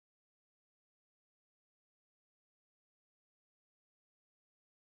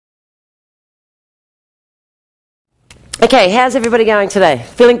Okay, how's everybody going today?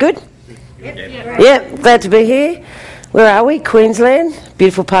 Feeling good? Yep, glad to be here. Where are we? Queensland.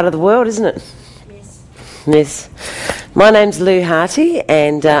 Beautiful part of the world, isn't it? Yes. My name's Lou Harty,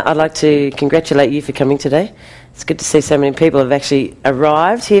 and I'd like to congratulate you for coming today. It's good to see so many people have actually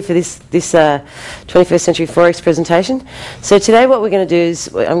arrived here for this 21st Century Forex presentation. So today what we're going to do is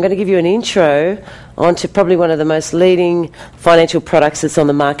I'm going to give you an intro onto probably one of the most leading financial products that's on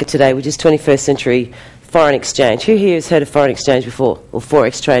the market today, which is 21st Century Foreign Exchange. Who here has heard of foreign exchange before, or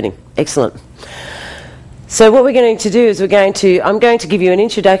forex trading? Excellent. So what we're going to do is I'm going to give you an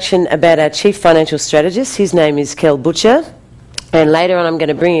introduction about our Chief Financial Strategist. His name is Kel Butcher, and later on I'm going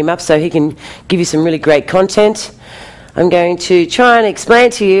to bring him up so he can give you some really great content. I'm going to try and explain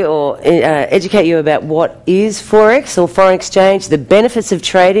to you or educate you about what is forex or foreign exchange, the benefits of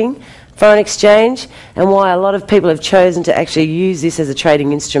trading foreign exchange, and why a lot of people have chosen to actually use this as a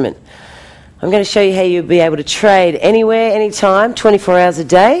trading instrument. I'm going to show you how you'll be able to trade anywhere, anytime, 24 hours a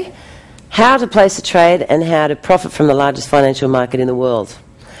day, how to place a trade, and how to profit from the largest financial market in the world.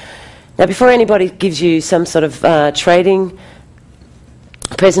 Now, before anybody gives you some sort of trading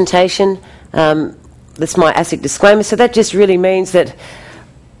presentation, that's my ASIC disclaimer. So that just really means that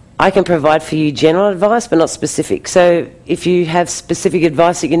I can provide for you general advice, but not specific. So if you have specific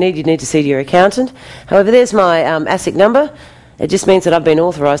advice that you need to see your accountant. However, there's my ASIC number. It just means that I've been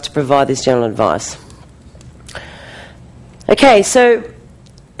authorised to provide this general advice. Okay, so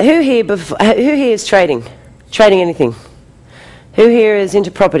who here is trading? Trading anything? Who here is into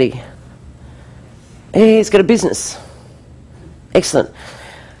property? Who here's got a business? Excellent.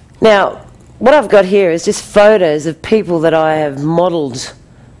 Now, what I've got here is just photos of people that I have modelled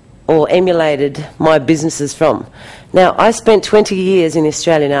or emulated my businesses from. Now, I spent 20 years in the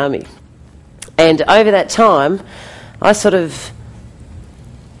Australian Army, and over that time I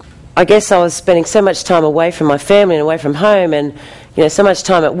guess I was spending so much time away from my family and away from home, and so much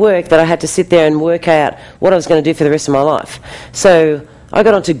time at work that I had to sit there and work out what I was going to do for the rest of my life. So I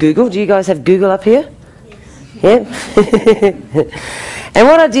got onto Google. Do you guys have Google up here? Yes. Yeah? And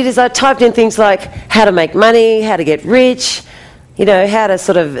what I did is I typed in things like how to make money, how to get rich, how to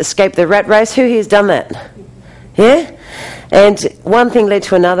sort of escape the rat race. Who here's done that? Yeah? And one thing led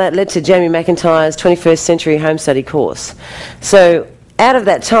to another. It led to Jamie McIntyre's 21st Century Home Study course. So out of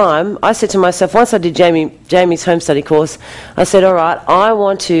that time, I said to myself, once I did Jamie's home study course, I said, all right, I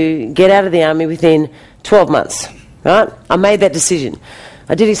want to get out of the army within 12 months. Right? I made that decision.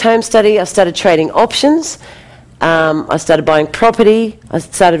 I did his home study. I started trading options. I started buying property. I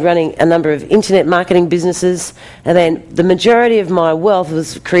started running a number of internet marketing businesses. And then the majority of my wealth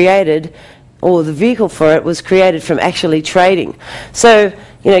was created, or the vehicle for it was created from actually trading. So,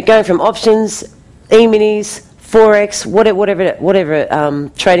 going from options, e-minis, forex,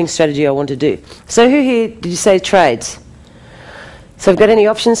 whatever trading strategy I want to do. So who here did you say trades? So I've got any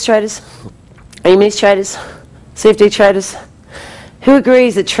options traders? E-minis traders? CFD traders? Who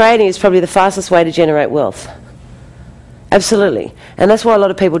agrees that trading is probably the fastest way to generate wealth? Absolutely. And that's why a lot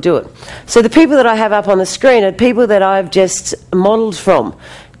of people do it. So the people that I have up on the screen are people that I've just modelled from.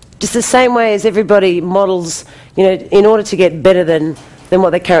 Just the same way as everybody models, in order to get better than what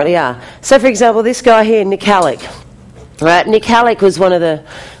they currently are. So for example, this guy here, Nick Halleck. Right? Nick Halleck was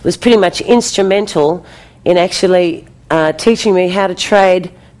was pretty much instrumental in actually teaching me how to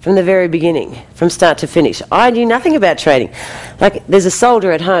trade from the very beginning, from start to finish. I knew nothing about trading. Like, there's a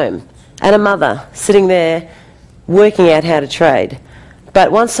soldier at home and a mother sitting there working out how to trade.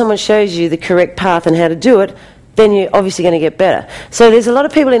 But once someone shows you the correct path and how to do it, then you're obviously going to get better. So there's a lot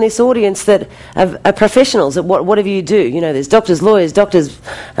of people in this audience that are professionals at whatever you do. There's doctors, lawyers,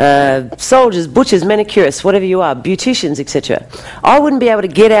 soldiers, butchers, manicurists, whatever you are, beauticians, etc. I wouldn't be able to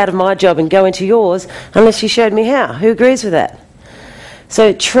get out of my job and go into yours unless you showed me how. Who agrees with that?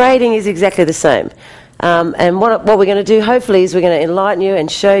 So trading is exactly the same. And what we're going to do, hopefully, is we're going to enlighten you and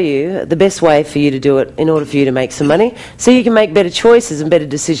show you the best way for you to do it in order for you to make some money, so you can make better choices and better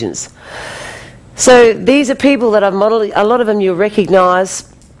decisions. So these are people that I've modelled. A lot of them you'll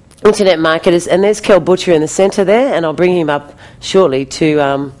recognise, internet marketers, and there's Kel Butcher in the centre there, and I'll bring him up shortly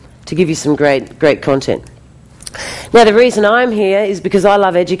to give you some great content. Now, the reason I'm here is because I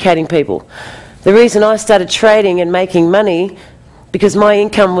love educating people. The reason I started trading and making money, because my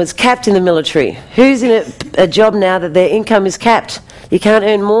income was capped in the military. Who's in a job now that their income is capped? You can't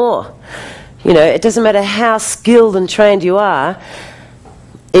earn more. It doesn't matter how skilled and trained you are,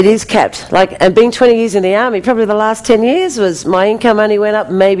 it is capped. And being 20 years in the army, probably the last 10 years was my income only went up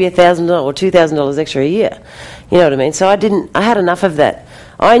maybe $1,000 or $2,000 extra a year. You know what I mean? So I had enough of that.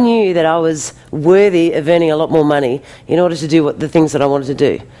 I knew that I was worthy of earning a lot more money in order to do the things that I wanted to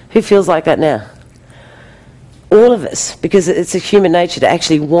do. Who feels like that now? all of us, because it's a human nature to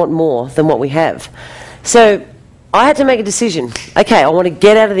actually want more than what we have. So I had to make a decision. Okay, I want to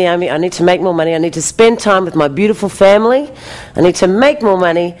get out of the army. I need to make more money. I need to spend time with my beautiful family. I need to make more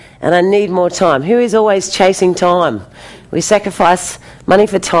money, and I need more time. Who is always chasing time? We sacrifice money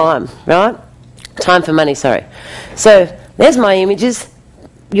for time, right? Time for money, sorry. So there's my images.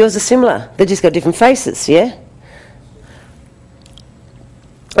 Yours are similar. They've just got different faces, yeah?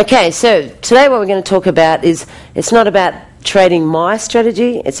 Okay, so today what we're going to talk about is, it's not about trading my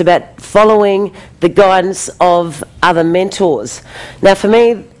strategy, it's about following the guidance of other mentors. Now for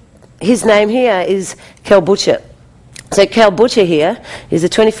me, his name here is Cal Butcher. So Cal Butcher here is a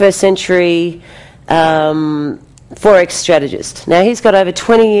 21st century forex strategist. Now he's got over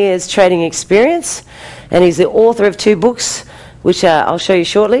 20 years trading experience, and he's the author of 2 books, which I'll show you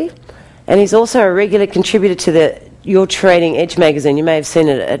shortly. And he's also a regular contributor to the Your Trading Edge magazine. You may have seen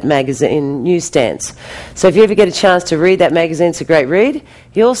it at magazine newsstands. So if you ever get a chance to read that magazine, it's a great read.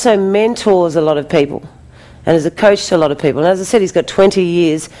 He also mentors a lot of people and is a coach to a lot of people. And as I said, he's got 20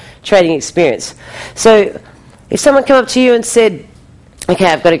 years trading experience. So if someone came up to you and said, okay,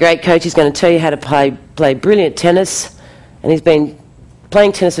 I've got a great coach, he's going to tell you how to play brilliant tennis, and he's been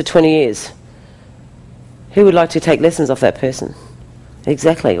playing tennis for 20 years, who would like to take lessons off that person?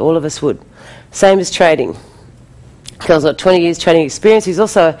 Exactly, all of us would. Same as trading. Cal's got 20 years trading experience. He's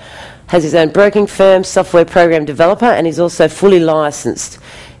also has his own broking firm, software program developer, and he's also fully licensed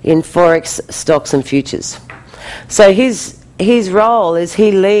in forex, stocks and futures. So his role is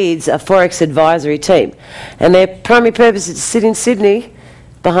he leads a forex advisory team, and their primary purpose is to sit in Sydney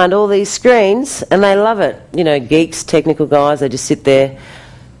behind all these screens, and they love it. You know, geeks, technical guys, they just sit there,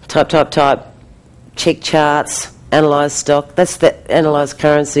 type, check charts, analyse stock, analyse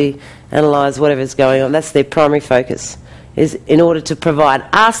currency, analyse whatever's going on. That's their primary focus, is in order to provide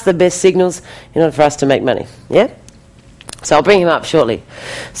us the best signals in order for us to make money. Yeah? So I'll bring him up shortly.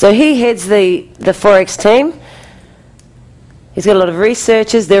 So he heads the Forex team. He's got a lot of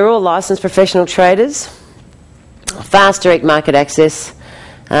researchers. They're all licensed professional traders, fast direct market access,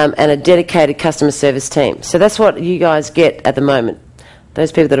 and a dedicated customer service team. So that's what you guys get at the moment,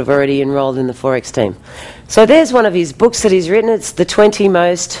 those people that have already enrolled in the Forex team. So there's one of his books that he's written. It's the 20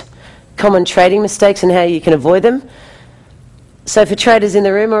 most common trading mistakes and how you can avoid them. So for traders in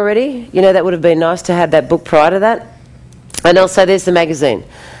the room already, you know, that would have been nice to have that book prior to that. And also there's the magazine.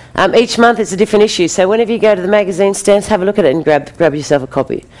 Each month it's a different issue. So whenever you go to the magazine stands, have a look at it and grab yourself a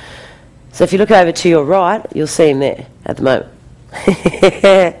copy. So if you look over to your right, you'll see him there at the moment.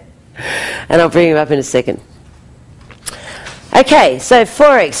 And I'll bring him up in a second. Okay, so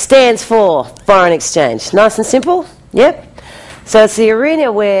Forex stands for foreign exchange. Nice and simple? Yep. So it's the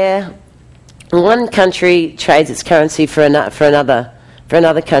arena where one country trades its currency for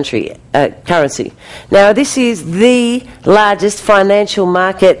another country currency. Now this is the largest financial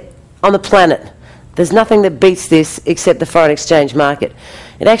market on the planet. There's nothing that beats this except the foreign exchange market.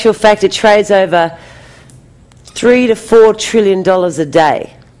 In actual fact, it trades over $3 to $4 trillion a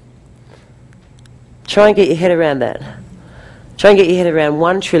day. Try and get your head around that. Try and get your head around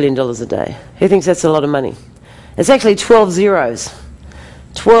 $1 trillion a day. Who thinks that's a lot of money? It's actually 12 zeros.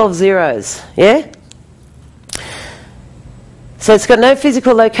 12 zeros, yeah? So it's got no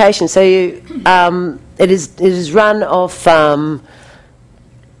physical location. So it is run off a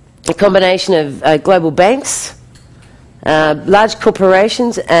combination of global banks, large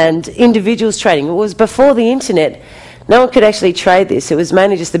corporations and individuals trading. It was before the internet. No one could actually trade this. It was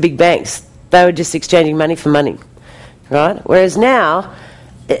mainly just the big banks. They were just exchanging money for money, right? Whereas now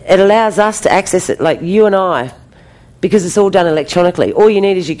it allows us to access it, like you and I, because it's all done electronically. All you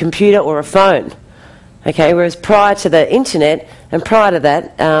need is your computer or a phone. Okay, whereas prior to the internet and prior to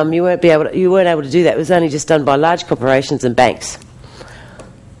that, you weren't able to do that. It was only just done by large corporations and banks.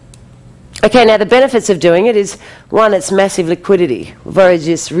 Okay, now the benefits of doing it is, one, it's massive liquidity. We've already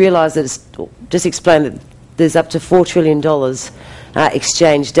just realised that just explained that there's up to $4 trillion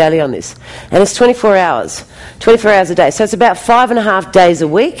exchanged daily on this. And it's 24 hours a day. So it's about 5.5 days a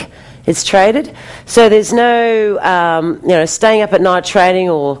week it's traded. So there's no, staying up at night trading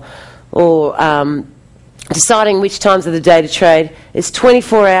or deciding which times of the day to trade. It's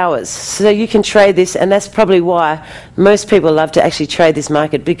 24 hours. So you can trade this, and that's probably why most people love to actually trade this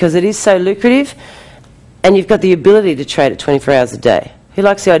market, because it is so lucrative and you've got the ability to trade it 24 hours a day. Who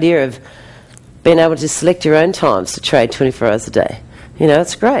likes the idea of being able to select your own times to trade 24 hours a day? You know,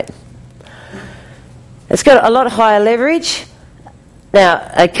 it's great. It's got a lot higher leverage.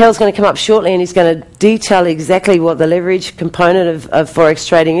 Now, Kel's going to come up shortly and he's going to detail exactly what the leverage component of Forex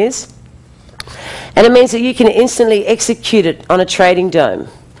trading is. And it means that you can instantly execute it on a trading dome,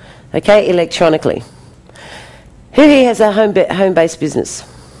 okay, electronically. Who here has a home-based business?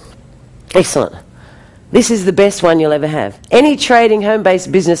 Excellent. This is the best one you'll ever have. Any trading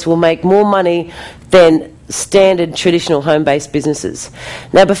home-based business will make more money than standard traditional home-based businesses.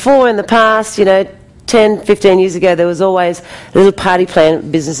 Now, before in the past, 10, 15 years ago, there was always little party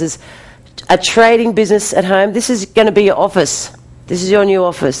plan businesses. A trading business at home, this is going to be your office. This is your new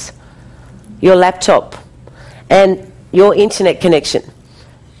office. Your laptop. And your internet connection.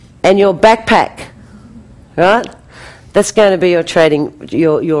 And your backpack. Right? That's going to be your trading,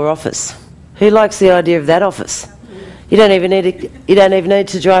 your office. Who likes the idea of that office? You don't even need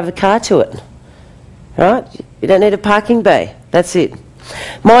to drive a car to it. Right? You don't need a parking bay. That's it.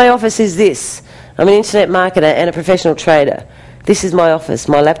 My office is this. I'm an internet marketer and a professional trader. This is my office,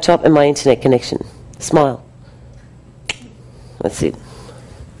 my laptop and my internet connection. Smile. That's it.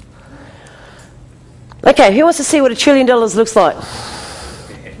 Okay, who wants to see what $1 trillion looks like?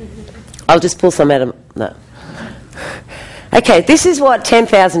 I'll just pull some out of... No. Okay, this is what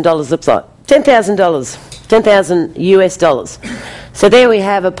 $10,000 looks like. $10,000. 10,000 US dollars. So there we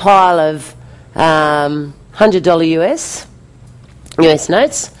have a pile of $100 US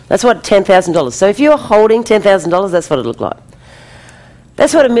notes. That's what $10,000. So if you're holding $10,000, that's what it looked like.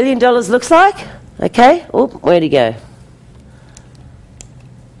 That's what $1 million looks like. Okay. Oh, where'd he go?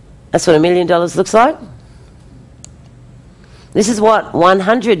 That's what $1 million looks like. This is what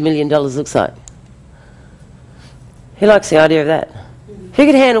 $100 million looks like. Who likes the idea of that? Who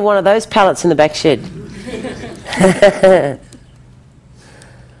could handle one of those pallets in the back shed?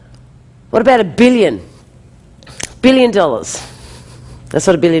 What about $1 billion? $1 billion. That's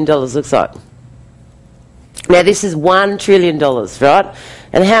what $1 billion looks like. Now this is $1 trillion, right?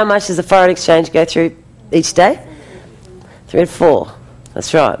 And how much does the foreign exchange go through each day? 3 to 4.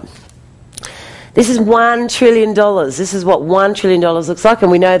 That's right. This is $1 trillion. This is what $1 trillion looks like,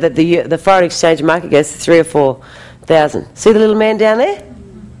 and we know that the foreign exchange market goes to 3 or 4,000. See the little man down there?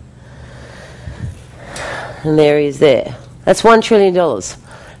 And there he is there. That's $1 trillion.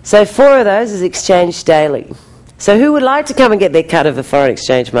 So 4 of those is exchanged daily. So who would like to come and get their cut of the foreign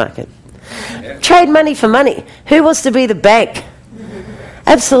exchange market? Yeah. Trade money for money. Who wants to be the bank?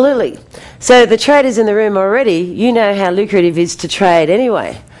 Absolutely. So the traders in the room already, you know how lucrative it is to trade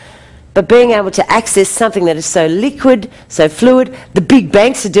anyway. But being able to access something that is so liquid, so fluid, the big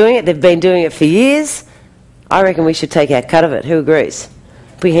banks are doing it, they've been doing it for years. I reckon we should take our cut of it. Who agrees?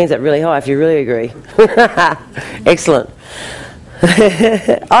 Put your hands up really high if you really agree. Excellent.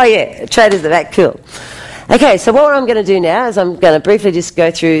 Oh yeah, traders are that cool. Okay, so what I'm going to do now is I'm going to briefly just go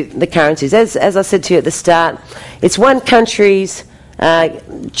through the currencies. As I said to you at the start, it's one country's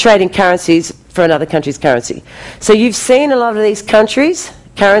trading currencies for another country's currency. So you've seen a lot of these currencies.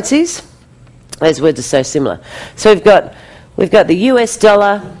 Those words are so similar. So we've got the US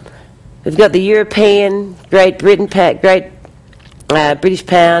dollar, we've got the European, Great Britain, British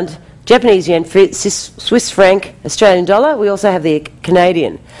pound, Japanese yen, Swiss franc, Australian dollar. We also have the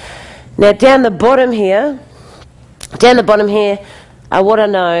Canadian. Now down the bottom here are what are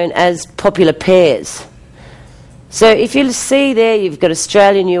known as popular pairs. So if you see there, you've got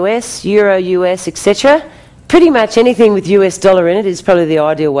Australian US, Euro US, etc. Pretty much anything with US dollar in it is probably the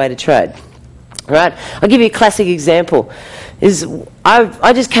ideal way to trade. Right? I'll give you a classic example.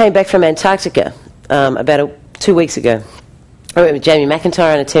 I just came back from Antarctica about 2 weeks ago. I went with Jamie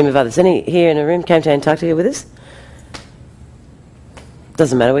McIntyre and a team of others. Any here in the room came to Antarctica with us?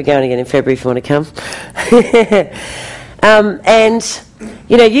 Doesn't matter, we're going again in February if you want to come. And,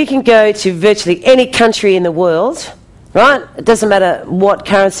 you can go to virtually any country in the world, right? It doesn't matter what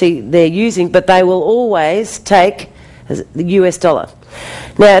currency they're using, but they will always take the US dollar.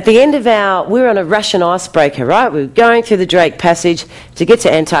 Now, at the end of we were on a Russian icebreaker, right? We were going through the Drake Passage to get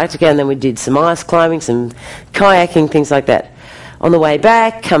to Antarctica, and then we did some ice climbing, some kayaking, things like that. On the way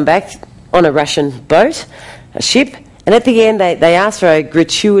back, come back on a Russian boat, a ship, and at the end they asked for a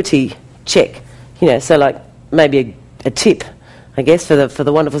gratuity check, so like maybe a tip, I guess, for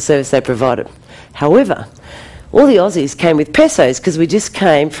the wonderful service they provided. However, all the Aussies came with pesos because we just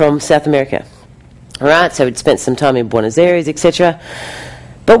came from South America. All right, so we'd spent some time in Buenos Aires, etc.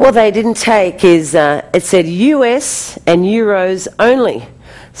 But what they didn't take is, it said US and Euros only.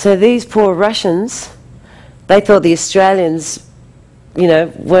 So these poor Russians, they thought the Australians,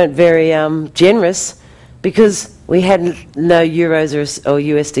 weren't very generous because we had no Euros or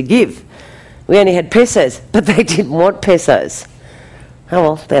US to give. We only had pesos, but they didn't want pesos. Oh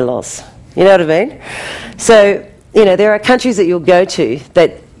well, their loss. You know what I mean? So, there are countries that you'll go to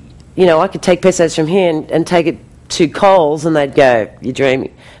that, I could take pesos from here and take it to Coles and they'd go, you're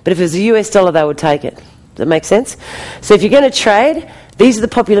dreaming. But if it was a US dollar, they would take it. Does that make sense? So if you're going to trade, these are the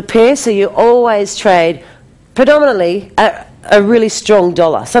popular pairs, so you always trade predominantly a really strong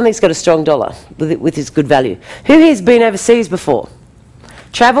dollar. Something's got a strong dollar with its good value. Who here's been overseas before?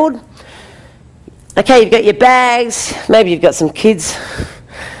 Travelled? Okay, you've got your bags. Maybe you've got some kids.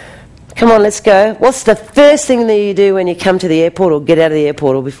 Come on, let's go. What's the first thing that you do when you come to the airport or get out of the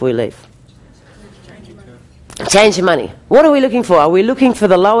airport or before you leave? Change your money. What are we looking for? Are we looking for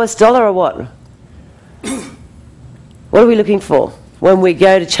the lowest dollar or what? What are we looking for when we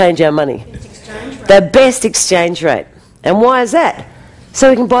go to change our money? The best exchange rate. And why is that?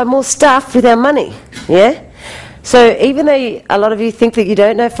 So we can buy more stuff with our money. Yeah? So even though a lot of you think that you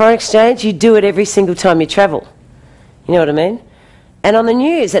don't know foreign exchange, you do it every single time you travel. You know what I mean? And on the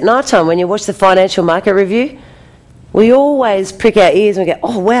news at night time when you watch the financial market review, we always prick our ears and we go,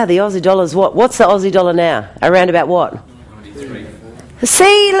 oh wow, the Aussie dollar's what? What's the Aussie dollar now? Around about what? 93.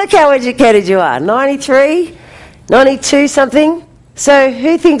 See, look how educated you are. 93, 92 something. So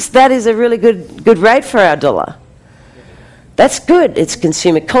who thinks that is a really good rate for our dollar? That's good. It's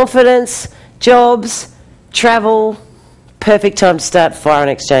consumer confidence, jobs, travel. Perfect time to start foreign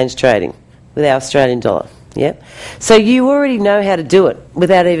exchange trading with our Australian dollar. Yep. So you already know how to do it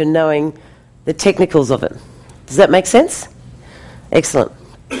without even knowing the technicals of it. Does that make sense? Excellent.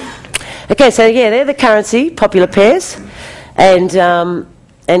 Okay, so yeah, they're the currency, popular pairs. And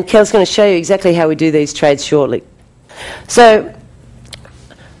Kel's going to show you exactly how we do these trades shortly. So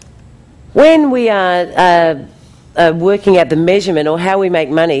when we are working out the measurement or how we make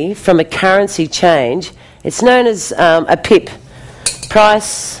money from a currency change, it's known as a PIP,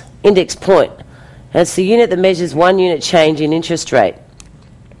 price index point. And it's the unit that measures 1 unit change in interest rate.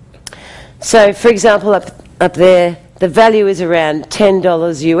 So, for example, up there, the value is around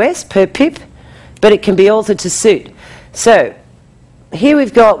 $10 US per pip, but it can be altered to suit. So, here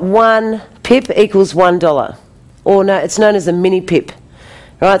we've got 1 pip equals $1, or no, it's known as a mini pip.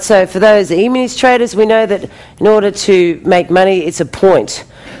 Right, so for those E-minis traders, we know that in order to make money, it's a point.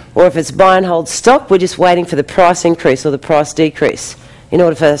 Or if it's buy and hold stock, we're just waiting for the price increase or the price decrease in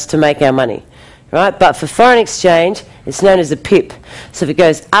order for us to make our money. Right, but for foreign exchange, it's known as a pip. So if it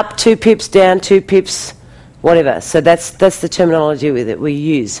goes up 2 pips, down 2 pips, whatever. So that's the terminology that we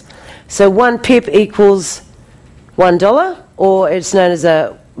use. So 1 pip equals $1, or it's known as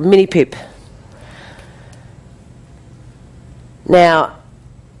a mini pip. Now,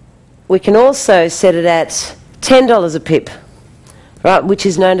 we can also set it at $10 a pip, right, which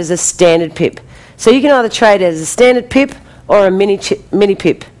is known as a standard pip. So you can either trade as a standard pip or a mini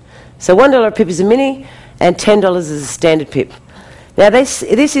pip. So $1 a pip is a mini and $10 is a standard pip. Now this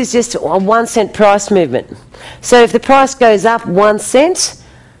is just a 1 cent price movement. So if the price goes up 1 cent,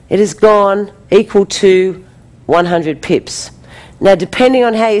 it has gone equal to 100 pips. Now depending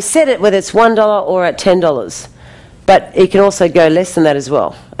on how you set it, whether it's $1 or at $10, but it can also go less than that as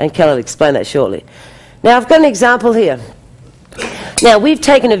well, and Kelly will explain that shortly. Now I've got an example here. Now we've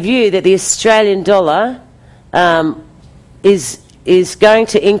taken a view that the Australian dollar is going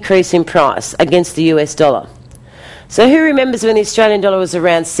to increase in price against the US dollar. So who remembers when the Australian dollar was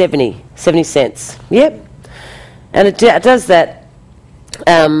around 70 cents? Yep. And it does that.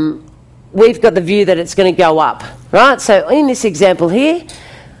 We've got the view that it's going to go up, right? So in this example here,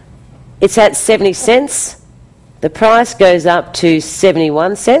 it's at 70 cents. The price goes up to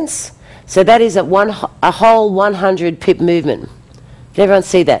 71 cents. So that is a whole 100 pip movement. Did everyone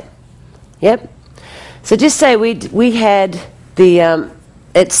see that? Yep. So just say we had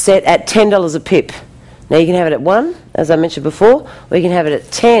it's set at $10 a pip. Now you can have it at 1, as I mentioned before, or you can have it at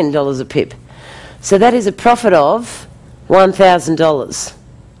 $10 a pip. So that is a profit of $1,000.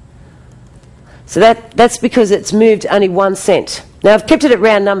 So that's because it's moved only 1 cent. Now I've kept it at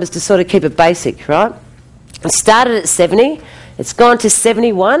round numbers to sort of keep it basic, right? It started at 70, it's gone to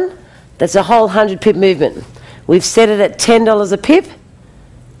 71, that's a whole 100 pip movement. We've set it at $10 a pip,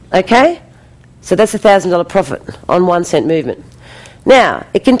 okay? So that's a $1,000 profit on 1 cent movement. Now,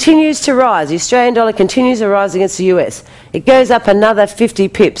 it continues to rise. The Australian dollar continues to rise against the US. It goes up another 50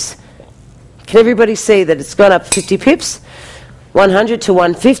 pips. Can everybody see that it's gone up 50 pips? 100 to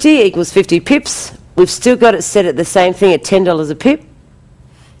 150 equals 50 pips. We've still got it set at the same thing at $10 a pip.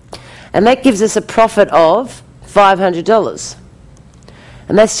 And that gives us a profit of $500.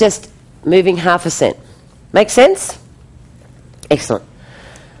 And that's just moving half a cent. Make sense? Excellent.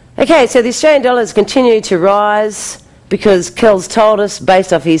 Okay, so the Australian dollar has continued to rise because Kel's told us,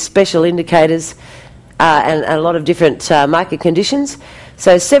 based off his special indicators and a lot of different market conditions.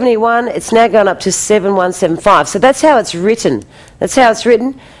 So 71, it's now gone up to 7175. So that's how it's written. That's how it's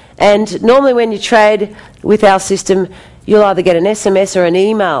written. And normally when you trade with our system, you'll either get an SMS or an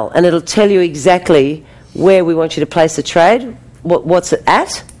email, and it'll tell you exactly where we want you to place the trade, what's it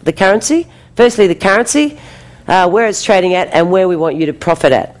at, the currency. Firstly, the currency, where it's trading at, and where we want you to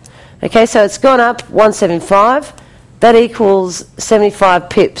profit at. Okay, so it's gone up 175. That equals 75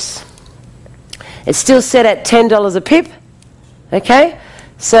 pips. It's still set at $10 a pip. Okay,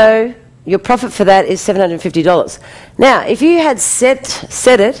 so your profit for that is $750. Now, if you had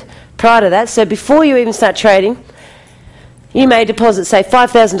set it prior to that, so before you even start trading, you may deposit, say,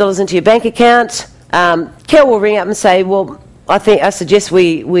 $5,000 into your bank account. Kel will ring up and say, well, I suggest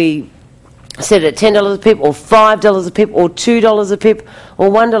we set it at $10 a pip, or $5 a pip, or $2 a pip, or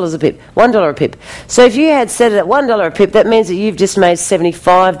 $1 a pip, $1 a pip. So if you had set it at $1 a pip, that means that you've just made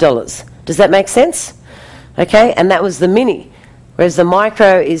 $75. Does that make sense? Okay, and that was the mini. Whereas the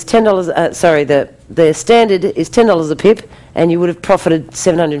micro is $10, the standard is $10 a pip, and you would have profited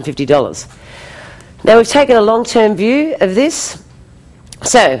 $750. Now we've taken a long-term view of this.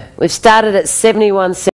 So we've started at 71 cents.